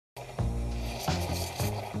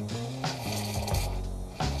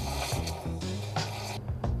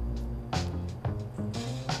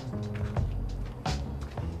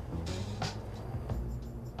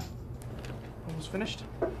finished?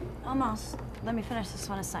 Almost. Let me finish this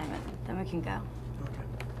one assignment, then we can go. Okay.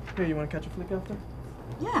 Here, you want to catch a flick after?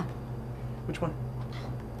 Yeah. Which one?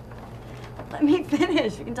 Let me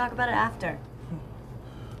finish. We can talk about it after.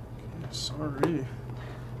 Sorry.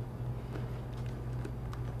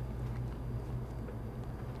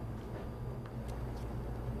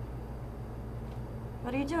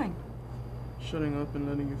 What are you doing? Shutting up and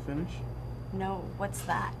letting you finish? No, what's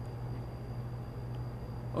that?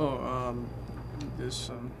 Oh, this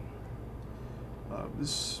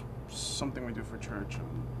is something we do for church.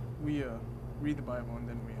 We read the Bible and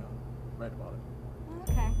then we write about it.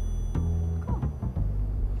 Okay. Cool.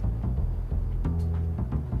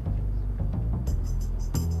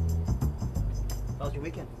 How was your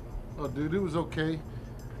weekend? Oh, dude, it was okay.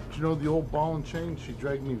 But you know the old ball and chain? She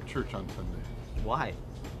dragged me to church on Sunday. Why?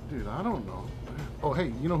 Dude, I don't know. Oh,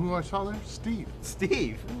 hey, you know who I saw there? Steve.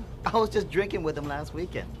 Steve? I was just drinking with him last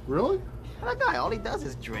weekend. Really? That guy, all he does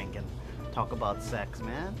is drink and talk about sex,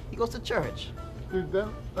 man. He goes to church. Dude,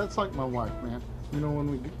 that's like my wife, man. You know,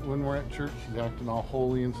 when we're at church, she's acting all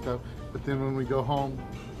holy and stuff. But then when we go home...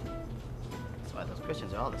 That's why those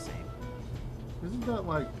Christians are all the same. Isn't that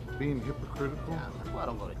like being hypocritical? Yeah, that's why I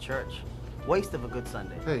don't go to church. Waste of a good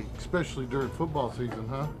Sunday. Hey, especially during football season,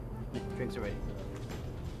 huh? Drinks are ready.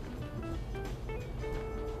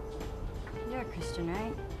 You're a Christian,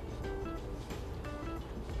 right?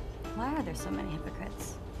 Why are there so many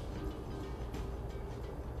hypocrites?